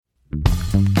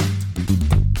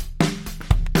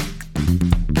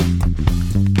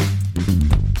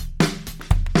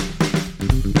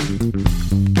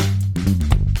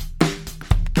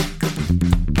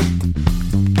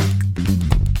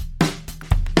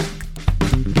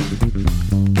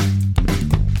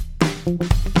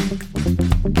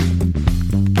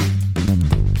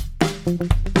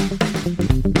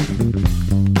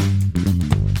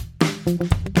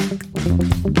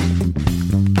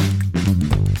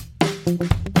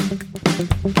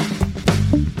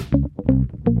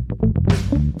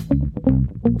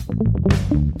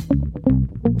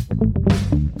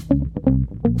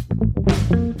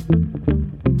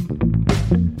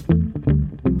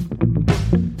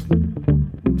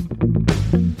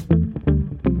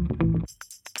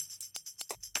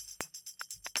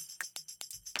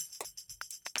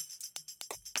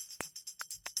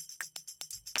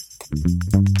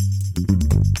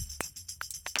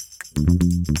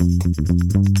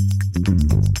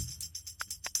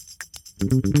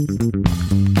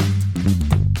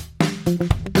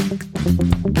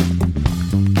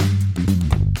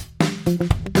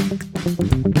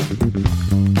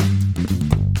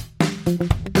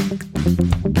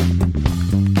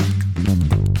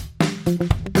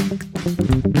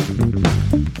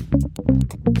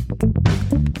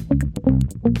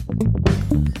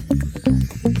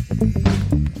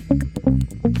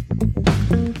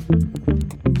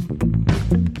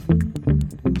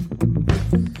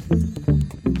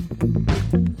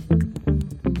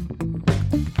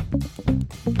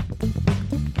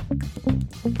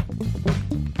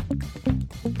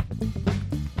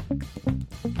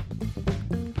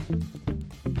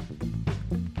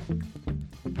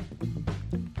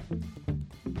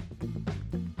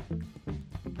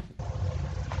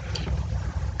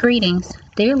Greetings,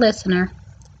 dear listener.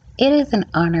 It is an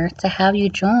honor to have you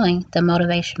join the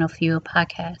Motivational Fuel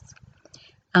podcast.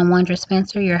 I'm Wondra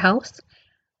Spencer, your host.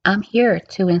 I'm here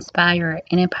to inspire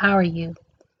and empower you.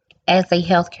 As a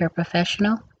healthcare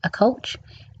professional, a coach,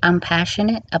 I'm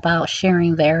passionate about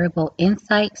sharing valuable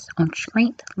insights on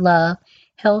strength, love,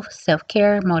 health,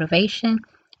 self-care, motivation,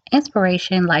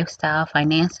 inspiration, lifestyle,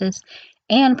 finances,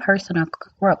 and personal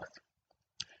growth.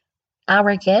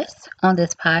 Our guests on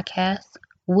this podcast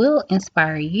will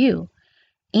inspire you,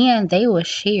 and they will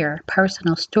share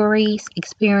personal stories,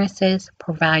 experiences,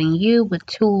 providing you with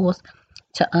tools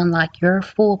to unlock your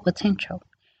full potential.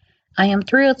 I am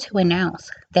thrilled to announce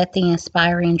that the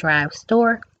Inspiring Drive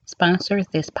store sponsors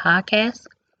this podcast.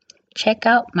 Check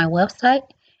out my website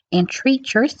and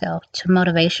treat yourself to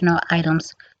motivational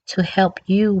items to help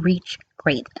you reach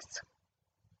greatness.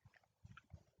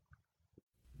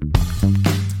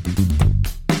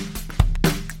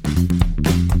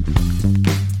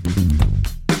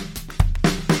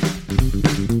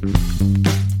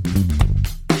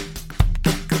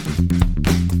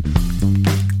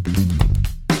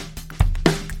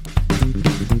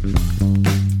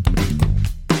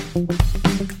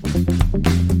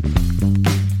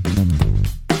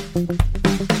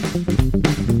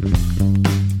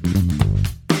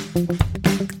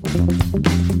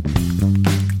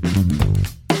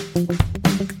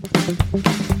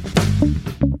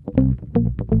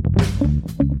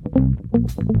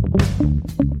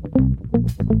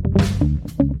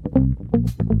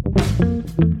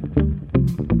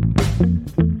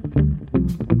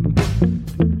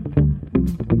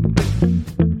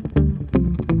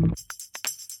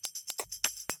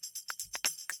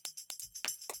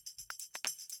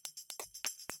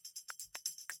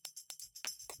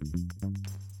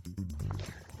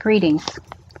 Greetings,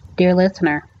 dear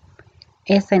listener.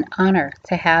 It's an honor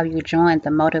to have you join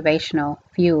the Motivational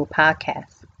Fuel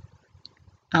podcast.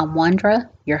 I'm Wondra,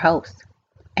 your host,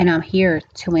 and I'm here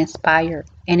to inspire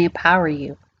and empower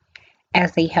you.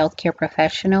 As a healthcare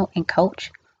professional and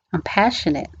coach, I'm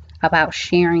passionate about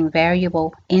sharing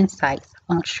valuable insights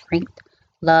on strength,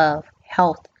 love,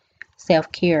 health,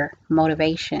 self-care,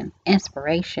 motivation,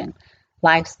 inspiration,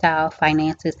 lifestyle,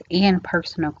 finances, and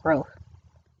personal growth.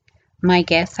 My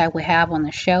guests I will have on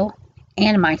the show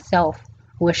and myself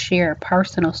will share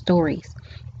personal stories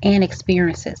and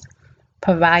experiences,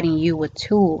 providing you with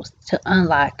tools to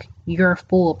unlock your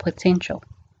full potential.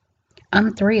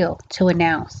 I'm thrilled to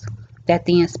announce that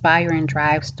the Inspiring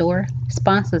Drive store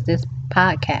sponsors this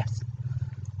podcast.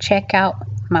 Check out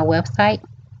my website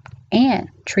and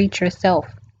treat yourself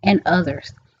and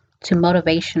others to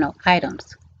motivational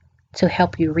items to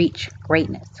help you reach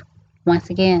greatness.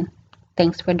 Once again,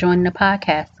 thanks for joining the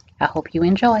podcast. I hope you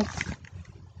enjoy.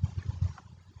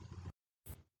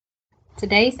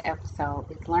 Today's episode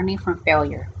is Learning from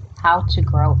Failure, How to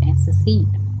Grow and Succeed.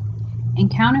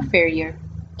 Encountering failure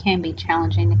can be a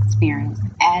challenging experience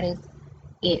as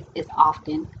it is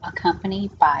often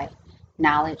accompanied by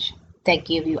knowledge that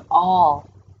give you all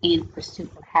in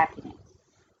pursuit of happiness.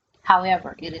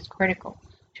 However, it is critical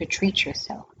to treat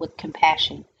yourself with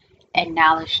compassion,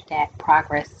 acknowledge that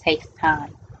progress takes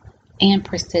time and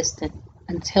persistence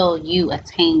until you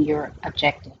attain your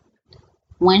objective.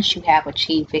 Once you have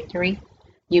achieved victory,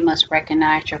 you must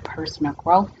recognize your personal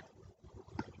growth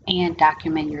and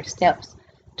document your steps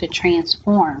to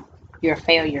transform your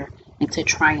failure into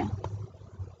triumph.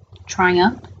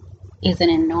 Triumph is an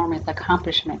enormous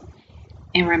accomplishment,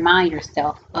 and remind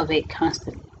yourself of it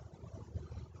constantly.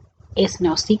 It's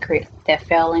no secret that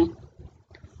failing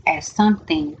at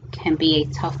something can be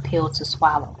a tough pill to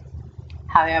swallow.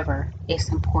 However, it's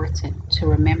important to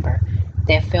remember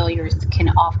that failures can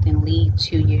often lead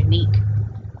to unique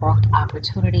growth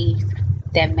opportunities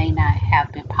that may not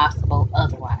have been possible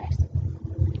otherwise.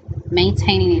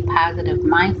 Maintaining a positive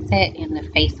mindset in the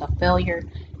face of failure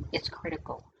is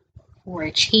critical for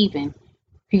achieving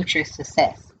future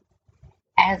success,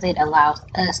 as it allows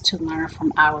us to learn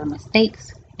from our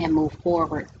mistakes and move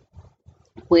forward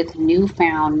with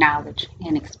newfound knowledge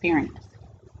and experience.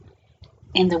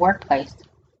 In the workplace,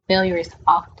 failure is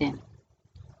often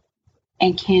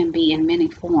and can be in many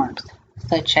forms,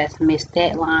 such as missed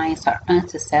deadlines or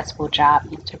unsuccessful job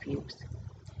interviews.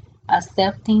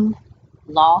 Accepting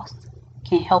loss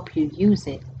can help you use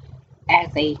it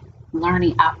as a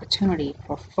learning opportunity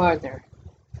for further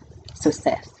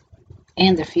success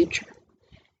in the future.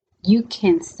 You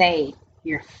can say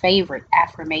your favorite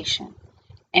affirmation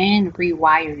and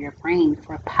rewire your brain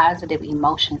for positive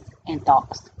emotions and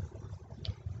thoughts.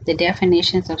 The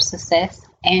definitions of success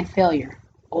and failure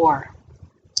are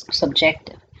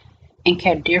subjective and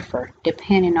can differ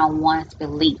depending on one's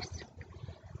beliefs.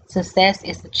 Success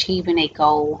is achieving a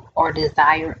goal or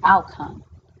desired outcome,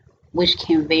 which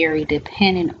can vary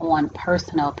depending on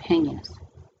personal opinions.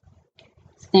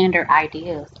 Standard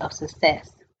ideas of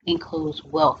success includes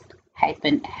wealth,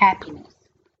 happiness,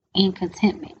 and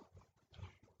contentment.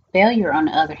 Failure, on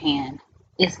the other hand,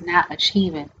 is not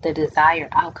achieving the desired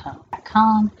outcome.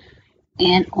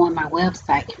 And on my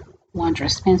website,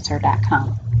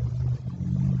 WondraSpencer.com.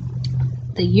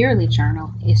 The yearly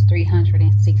journal is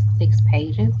 366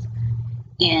 pages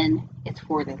and it's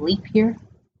for the leap year.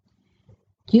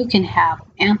 You can have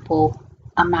ample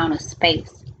amount of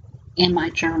space in my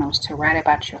journals to write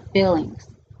about your feelings,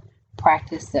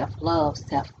 practice self-love,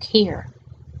 self-care,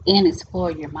 and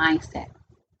explore your mindset.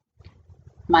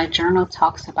 My journal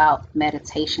talks about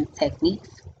meditation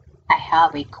techniques. I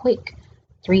have a quick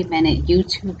 3-minute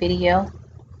YouTube video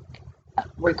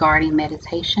regarding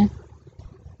meditation.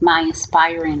 My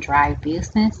Inspire and Drive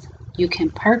business. You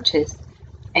can purchase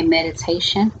a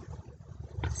meditation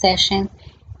session,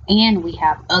 and we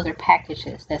have other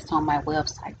packages that's on my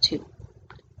website too.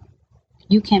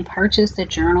 You can purchase the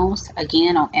journals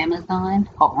again on Amazon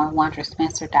or on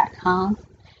WondraSpencer.com.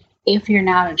 If you're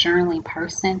not a journaling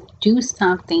person, do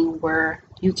something where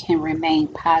you can remain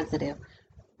positive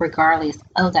regardless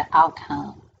of the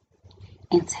outcome,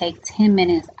 and take 10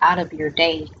 minutes out of your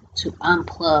day to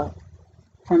unplug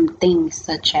from things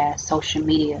such as social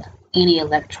media, any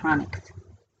electronics.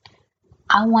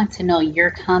 I want to know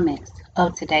your comments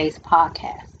of today's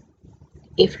podcast.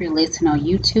 If you're listening on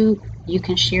YouTube, you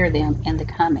can share them in the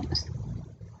comments.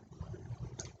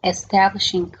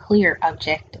 Establishing clear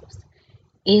objectives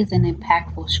is an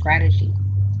impactful strategy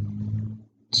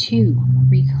to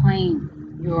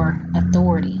reclaim your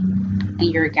authority and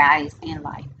your guidance in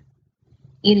life.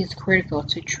 It is critical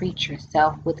to treat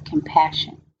yourself with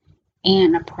compassion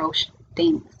and approach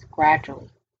things gradually.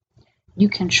 You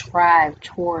can strive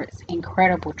towards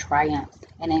incredible triumphs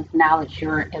and acknowledge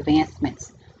your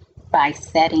advancements by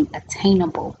setting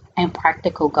attainable and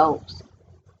practical goals.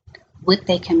 With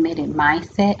a committed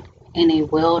mindset and a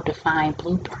well-defined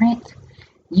blueprint,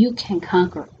 you can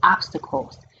conquer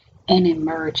obstacles and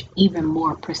emerge even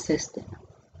more persistent.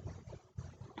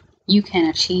 You can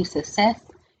achieve success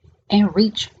and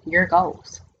reach your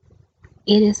goals.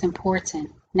 It is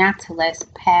important not to let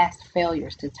past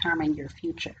failures determine your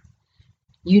future.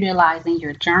 Utilizing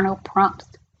your journal prompts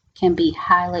can be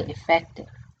highly effective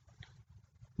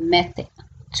method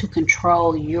to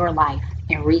control your life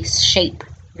and reshape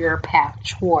your path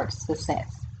towards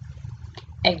success.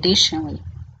 Additionally,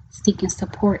 seeking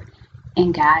support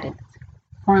and guidance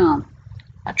from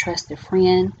a trusted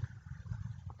friend,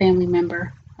 family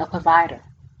member, a provider,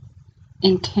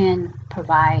 and can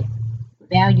provide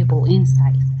valuable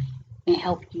insights and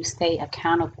help you stay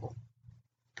accountable.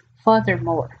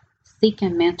 Furthermore,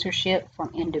 seeking mentorship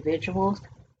from individuals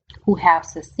who have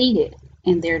succeeded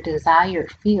in their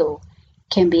desired field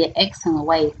can be an excellent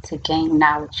way to gain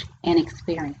knowledge and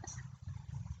experience.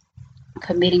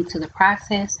 Committing to the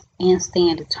process and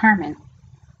staying determined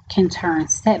can turn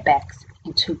setbacks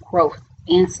into growth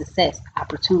and success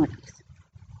opportunities.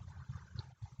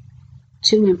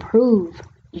 To improve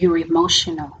your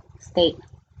emotional state,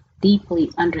 deeply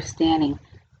understanding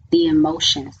the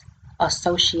emotions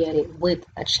associated with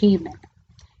achievement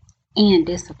and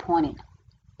disappointment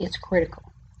is critical.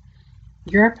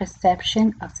 Your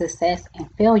perception of success and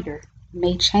failure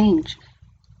may change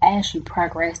as you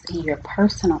progress in your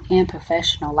personal and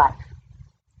professional life.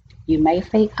 You may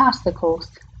face obstacles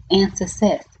and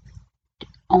success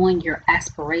on your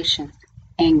aspirations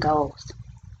and goals.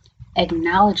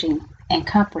 Acknowledging and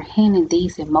comprehending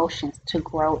these emotions to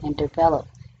grow and develop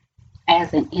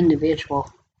as an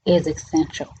individual is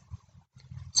essential.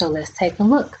 So let's take a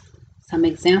look. Some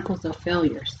examples of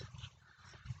failures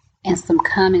and some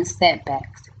common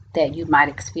setbacks that you might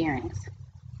experience.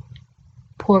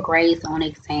 Poor grades on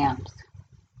exams,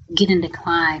 getting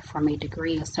declined from a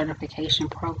degree or certification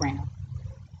program,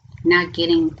 not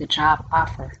getting the job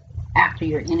offer after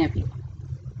your interview,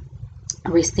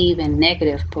 receiving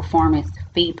negative performance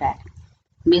feedback,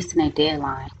 missing a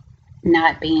deadline,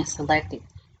 not being selected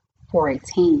for a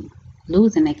team,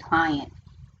 losing a client,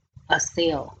 a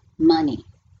sale, money,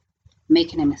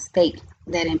 making a mistake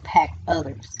that impact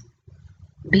others,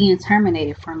 being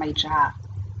terminated from a job,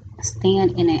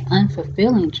 staying in an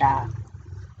unfulfilling job,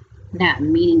 not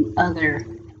meeting other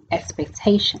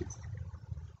expectations,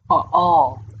 are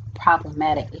all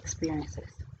problematic experiences.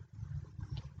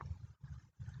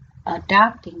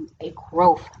 Adopting a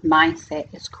growth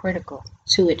mindset is critical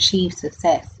to achieve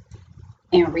success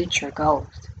and reach your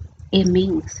goals. It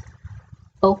means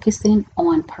focusing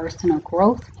on personal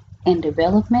growth and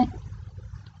development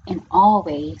and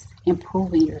always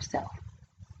improving yourself.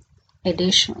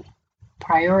 Additionally,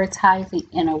 prioritizing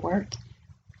inner work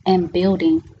and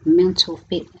building mental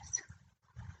fitness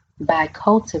by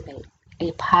cultivating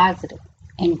a positive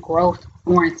and growth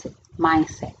oriented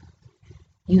mindset.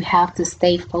 You have to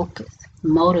stay focused,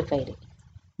 motivated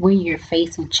when you're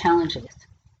facing challenges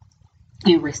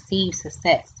and receive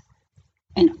success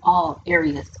in all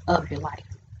areas of your life.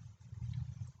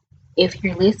 If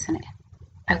you're listening,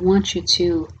 I want you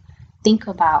to think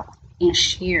about and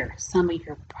share some of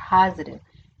your positive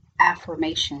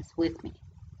affirmations with me.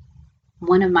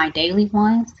 One of my daily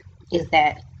ones is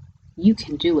that you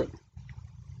can do it.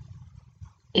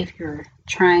 If you're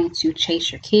trying to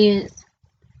chase your kids,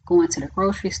 going to the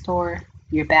grocery store,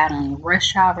 you're battling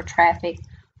rush hour traffic,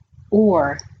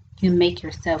 or you make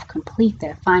yourself complete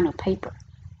that final paper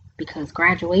because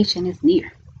graduation is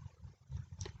near.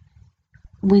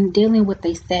 When dealing with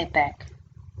a setback,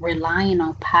 relying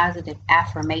on positive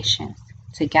affirmations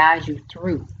to guide you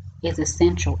through is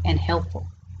essential and helpful.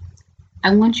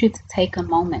 I want you to take a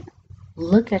moment,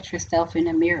 look at yourself in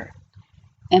the mirror,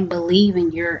 and believe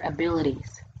in your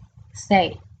abilities.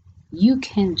 Say, you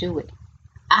can do it.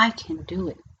 I can do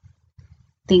it.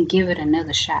 Then give it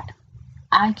another shot.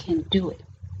 I can do it.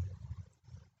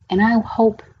 And I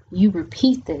hope you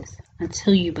repeat this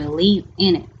until you believe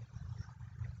in it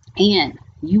and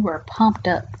you are pumped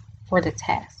up for the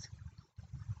task.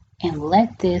 And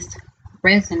let this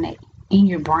resonate in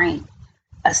your brain.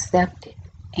 Accept it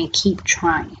and keep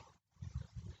trying.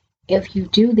 If you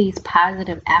do these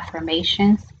positive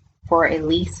affirmations for at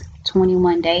least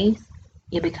 21 days,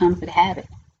 it becomes a habit.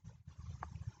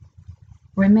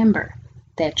 Remember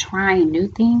that trying new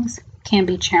things can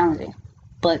be challenging,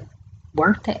 but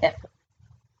worth the effort.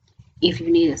 If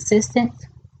you need assistance,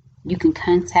 you can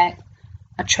contact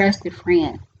a trusted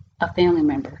friend, a family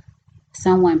member,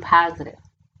 someone positive,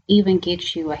 even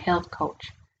get you a health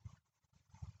coach,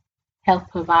 health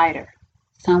provider,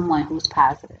 someone who's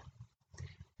positive.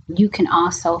 You can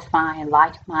also find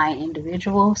like-minded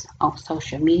individuals on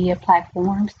social media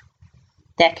platforms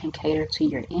that can cater to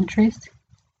your interests.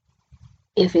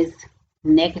 If it's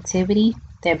negativity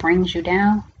that brings you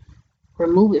down,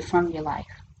 remove it from your life.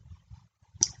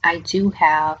 I do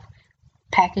have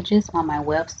packages on my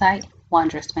website,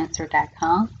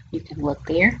 wandraspencer.com. You can look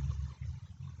there.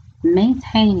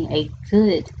 Maintaining a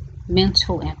good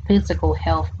mental and physical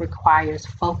health requires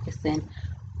focusing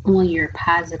on your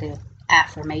positive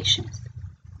affirmations.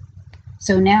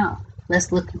 So now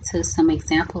let's look into some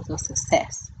examples of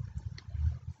success.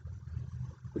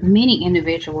 Many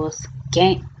individuals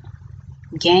gain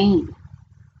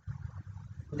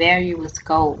various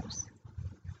goals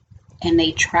and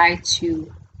they try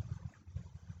to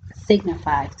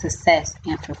signify success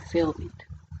and fulfillment.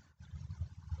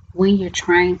 When you're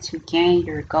trying to gain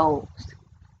your goals,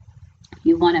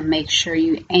 you want to make sure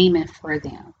you're aiming for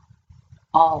them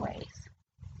always.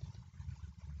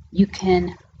 You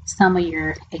can, some of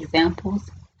your examples,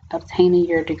 obtaining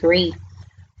your degree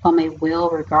from a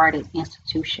well-regarded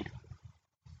institution,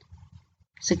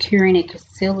 securing a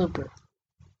considerable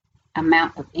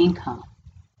amount of income,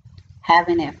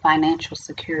 having a financial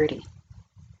security,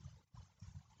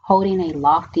 holding a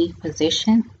lofty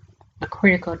position, a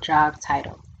critical job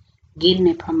title, getting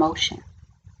a promotion,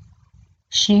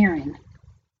 sharing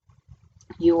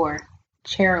your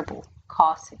charitable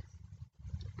causes,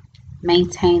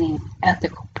 Maintaining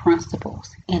ethical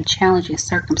principles in challenging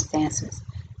circumstances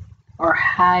are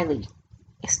highly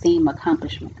esteemed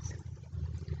accomplishments.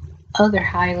 Other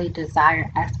highly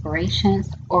desired aspirations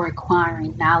are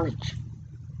acquiring knowledge,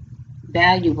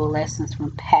 valuable lessons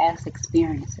from past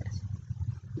experiences,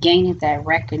 gaining that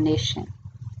recognition,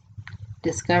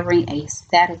 discovering a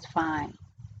satisfying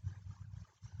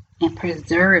and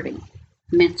preserving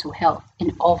mental health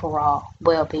and overall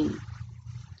well-being.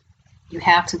 You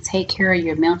have to take care of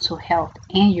your mental health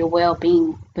and your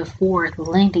well-being before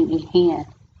lending a hand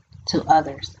to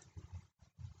others.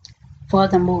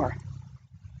 Furthermore,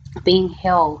 being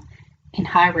held in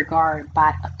high regard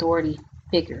by authority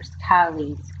figures,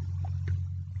 colleagues,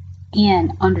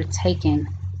 and undertaking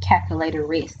calculated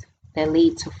risks that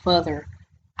lead to further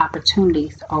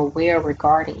opportunities are well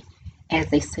regarded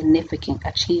as a significant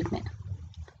achievement.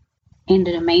 In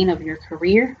the domain of your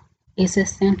career, it's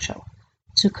essential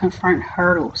to confront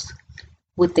hurdles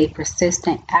with a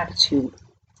persistent attitude,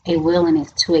 a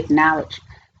willingness to acknowledge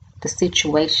the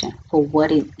situation for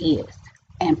what it is,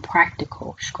 and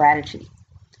practical strategy.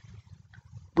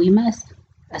 We must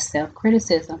accept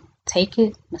criticism, take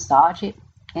it, massage it,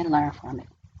 and learn from it.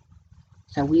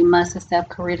 So we must accept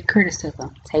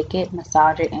criticism, take it,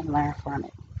 massage it, and learn from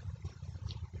it.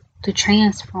 To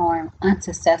transform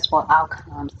unsuccessful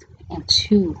outcomes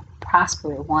into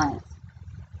prosperous ones,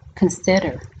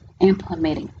 consider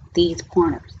implementing these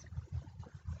pointers.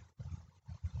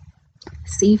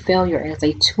 See failure as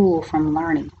a tool from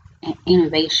learning and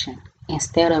innovation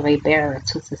instead of a barrier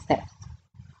to success.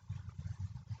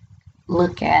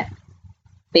 Look at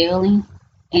failing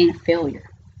and failure.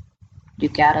 You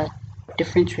gotta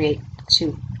differentiate the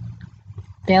two.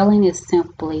 Failing is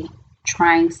simply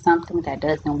trying something that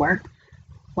doesn't work,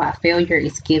 while failure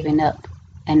is giving up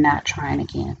and not trying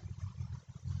again.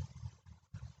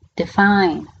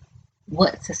 Define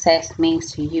what success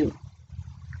means to you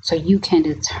so you can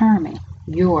determine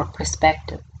your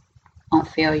perspective on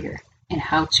failure and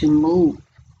how to move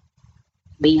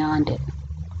beyond it.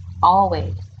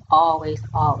 Always, always,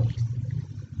 always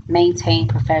maintain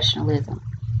professionalism.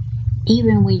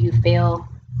 Even when you fail,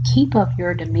 keep up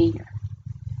your demeanor,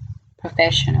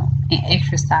 professional, and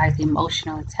exercise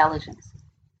emotional intelligence.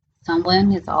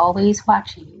 Someone is always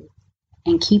watching you,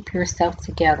 and keep yourself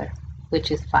together,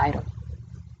 which is vital.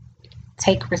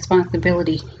 Take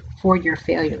responsibility for your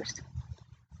failures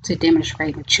to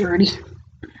demonstrate maturity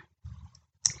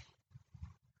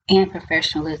and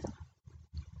professionalism,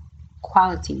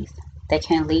 qualities that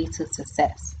can lead to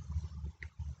success.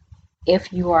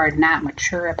 If you are not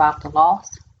mature about the loss,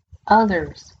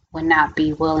 others will not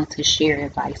be willing to share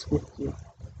advice with you.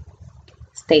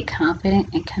 Stay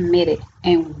confident and committed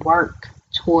and work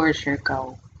towards your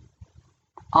goal.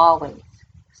 Always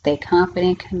stay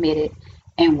confident, committed,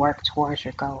 and work towards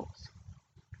your goals.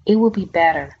 It would be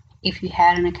better if you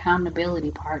had an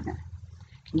accountability partner.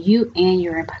 You and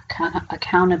your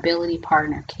accountability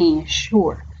partner can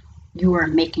ensure you are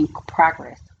making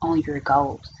progress on your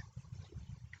goals.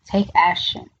 Take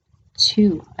action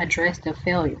to address the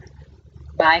failure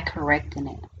by correcting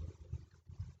it.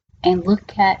 And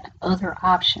look at other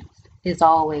options. There's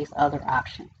always other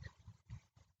options.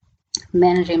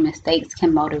 Managing mistakes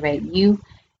can motivate you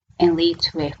and lead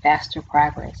to a faster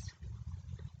progress.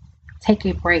 Take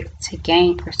a break to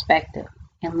gain perspective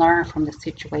and learn from the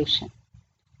situation.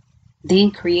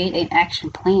 Then create an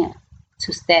action plan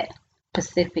to set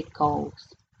specific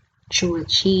goals to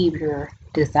achieve your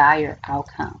desired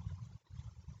outcome.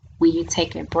 When you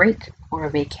take a break or a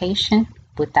vacation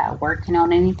without working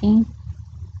on anything,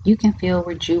 you can feel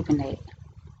rejuvenated.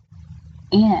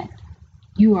 And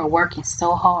you are working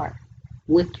so hard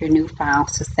with your newfound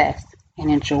success and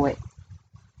enjoy it.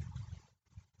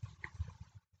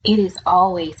 It is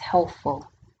always helpful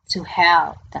to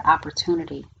have the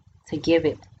opportunity to give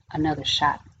it another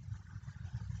shot.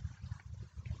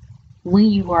 When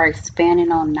you are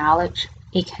expanding on knowledge,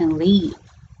 it can lead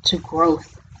to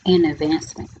growth and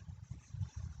advancement.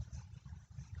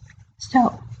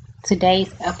 So,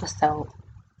 today's episode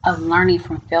of Learning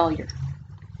from Failure,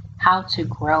 How to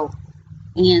Grow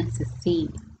and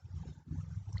Succeed,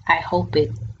 I hope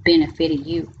it benefited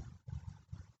you.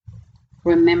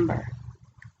 Remember,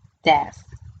 that's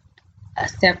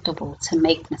acceptable to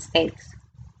make mistakes,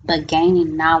 but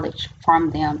gaining knowledge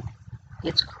from them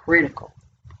is critical.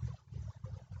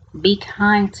 Be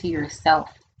kind to yourself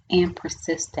and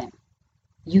persistent.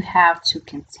 You have to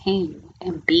continue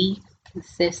and be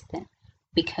consistent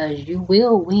because you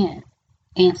will win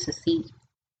and succeed.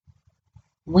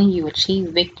 When you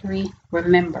achieve victory,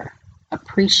 remember,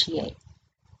 appreciate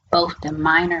both the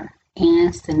minor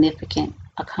and significant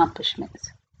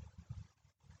accomplishments.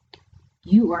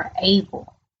 you are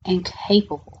able and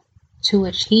capable to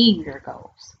achieve your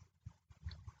goals.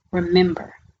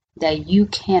 Remember that you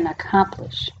can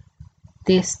accomplish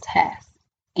this task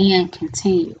and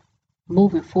continue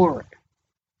moving forward.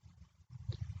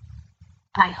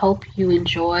 I hope you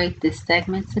enjoyed this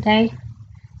segment today.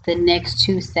 The next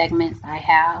two segments I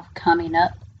have coming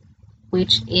up,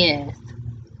 which is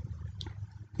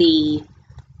the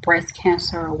breast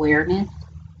cancer awareness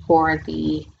for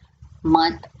the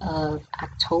month of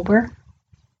October.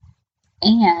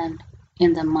 And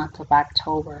in the month of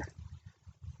October,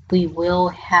 we will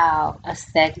have a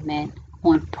segment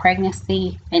on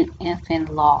pregnancy and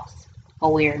infant loss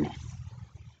awareness.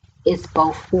 It's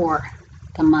both for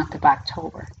the month of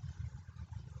October.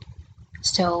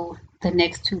 So the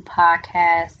next two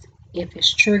podcasts, if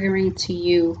it's triggering to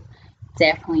you,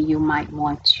 definitely you might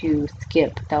want to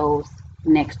skip those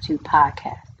next two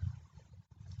podcasts.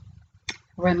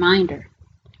 Reminder,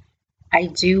 I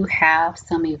do have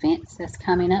some events that's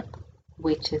coming up,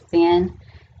 which is in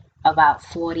about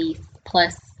 40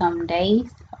 plus some days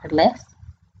or less.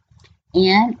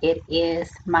 And it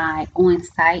is my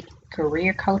on-site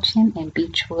career coaching in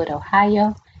Beechwood,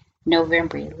 Ohio,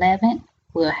 November 11th.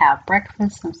 We'll have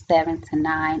breakfast from 7 to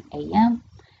 9 a.m.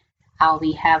 I'll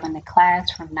be having a class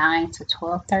from 9 to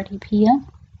 12:30 p.m.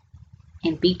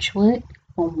 in Beechwood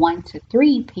from 1 to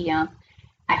 3 p.m.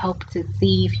 I hope to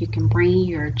see if you can bring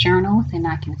your journals and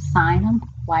I can sign them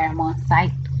while I'm on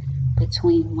site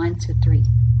between 1 to 3.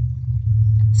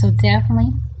 So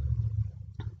definitely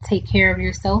take care of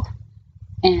yourself.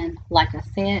 And like I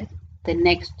said, the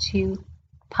next two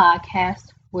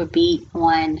podcasts will be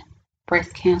on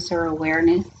breast cancer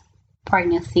awareness,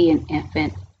 pregnancy, and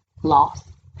infant loss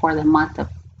for the month of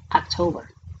October.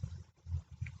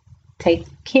 Take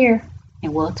care,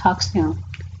 and we'll talk soon.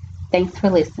 Thanks for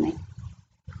listening.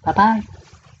 Bye-bye.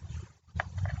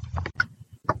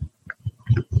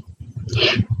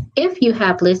 If you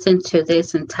have listened to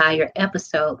this entire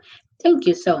episode, thank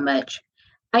you so much.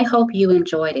 I hope you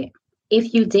enjoyed it.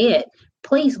 If you did,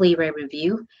 please leave a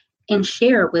review and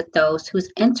share with those who's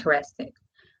interested.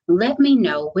 Let me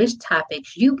know which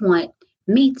topics you want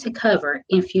me to cover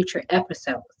in future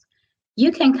episodes.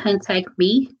 You can contact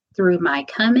me through my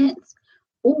comments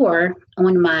or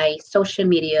on my social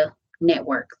media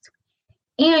networks.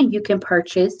 And you can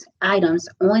purchase items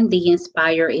on the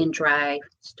Inspire and Drive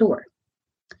store.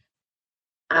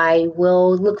 I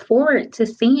will look forward to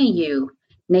seeing you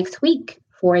next week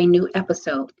for a new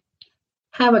episode.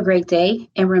 Have a great day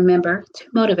and remember to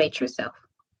motivate yourself.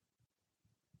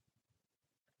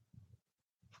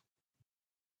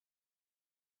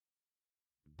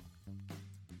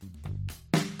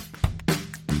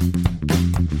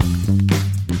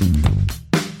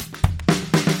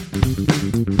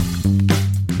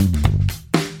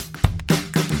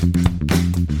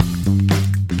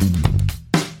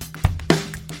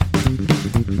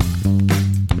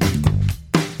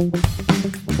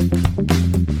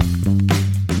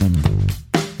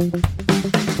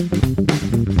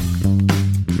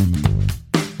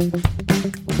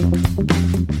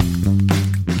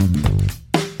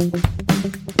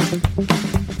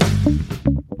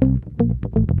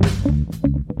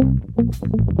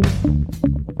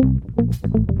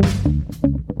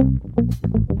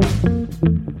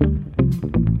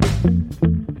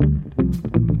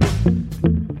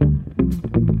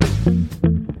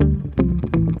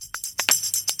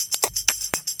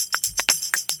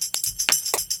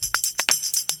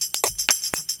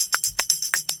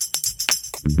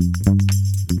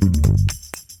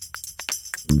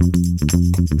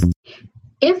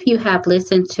 If you have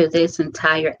listened to this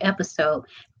entire episode,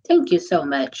 thank you so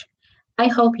much. I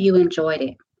hope you enjoyed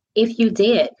it. If you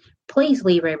did, please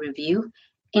leave a review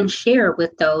and share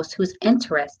with those who's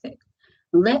interested.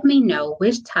 Let me know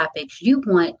which topics you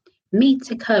want me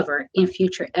to cover in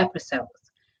future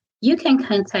episodes. You can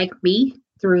contact me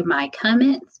through my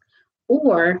comments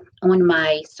or on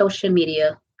my social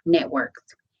media networks.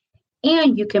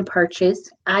 And you can purchase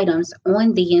items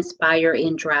on the Inspire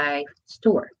and Drive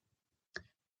store.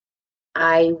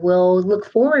 I will look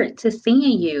forward to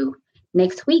seeing you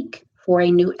next week for a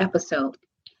new episode.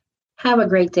 Have a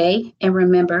great day and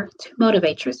remember to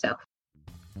motivate yourself.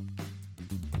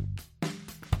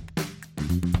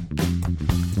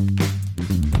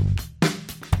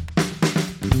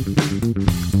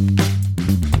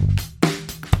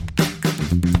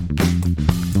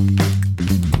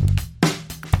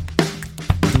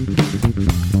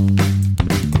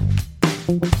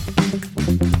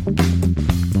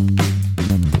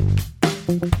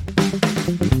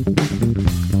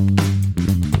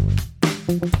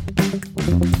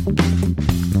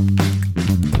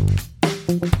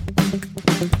 Thank you.